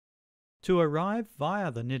To arrive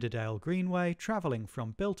via the Nidderdale Greenway travelling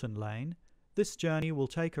from Bilton Lane, this journey will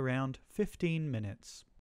take around 15 minutes.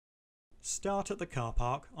 Start at the car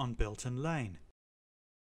park on Bilton Lane.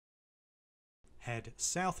 Head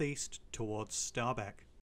southeast towards Starbeck.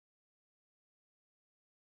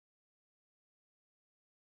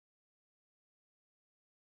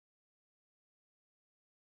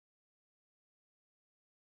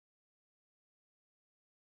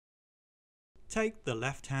 Take the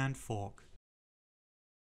left-hand fork.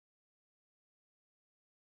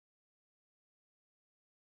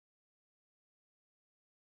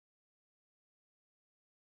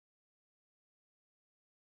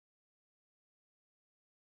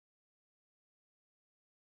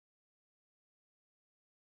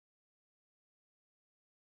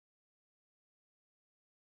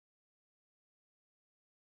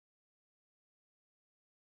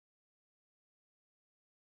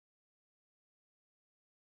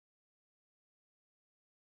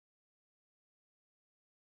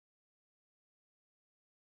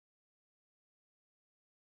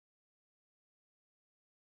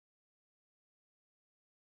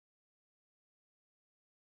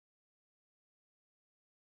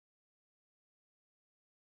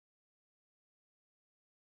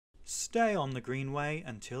 Stay on the Greenway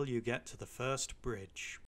until you get to the first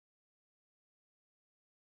bridge.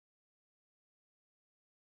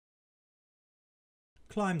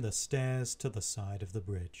 Climb the stairs to the side of the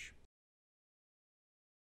bridge.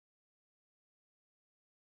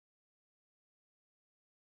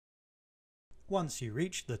 Once you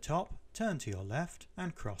reach the top, turn to your left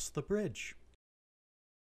and cross the bridge.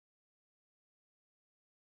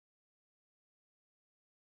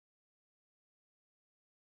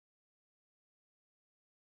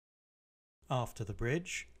 After the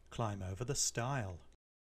bridge, climb over the stile.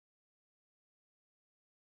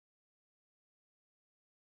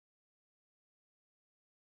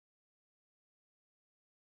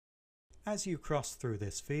 As you cross through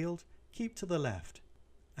this field, keep to the left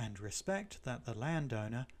and respect that the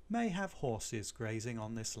landowner may have horses grazing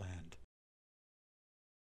on this land.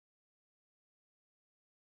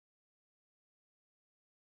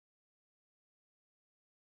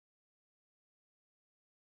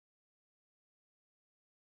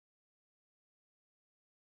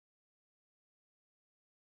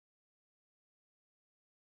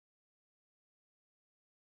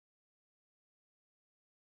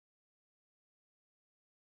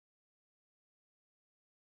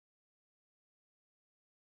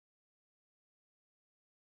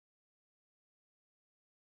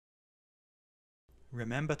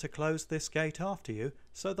 Remember to close this gate after you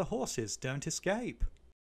so the horses don't escape.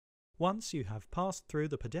 Once you have passed through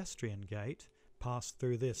the pedestrian gate, pass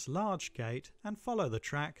through this large gate and follow the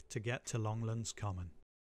track to get to Longlands Common.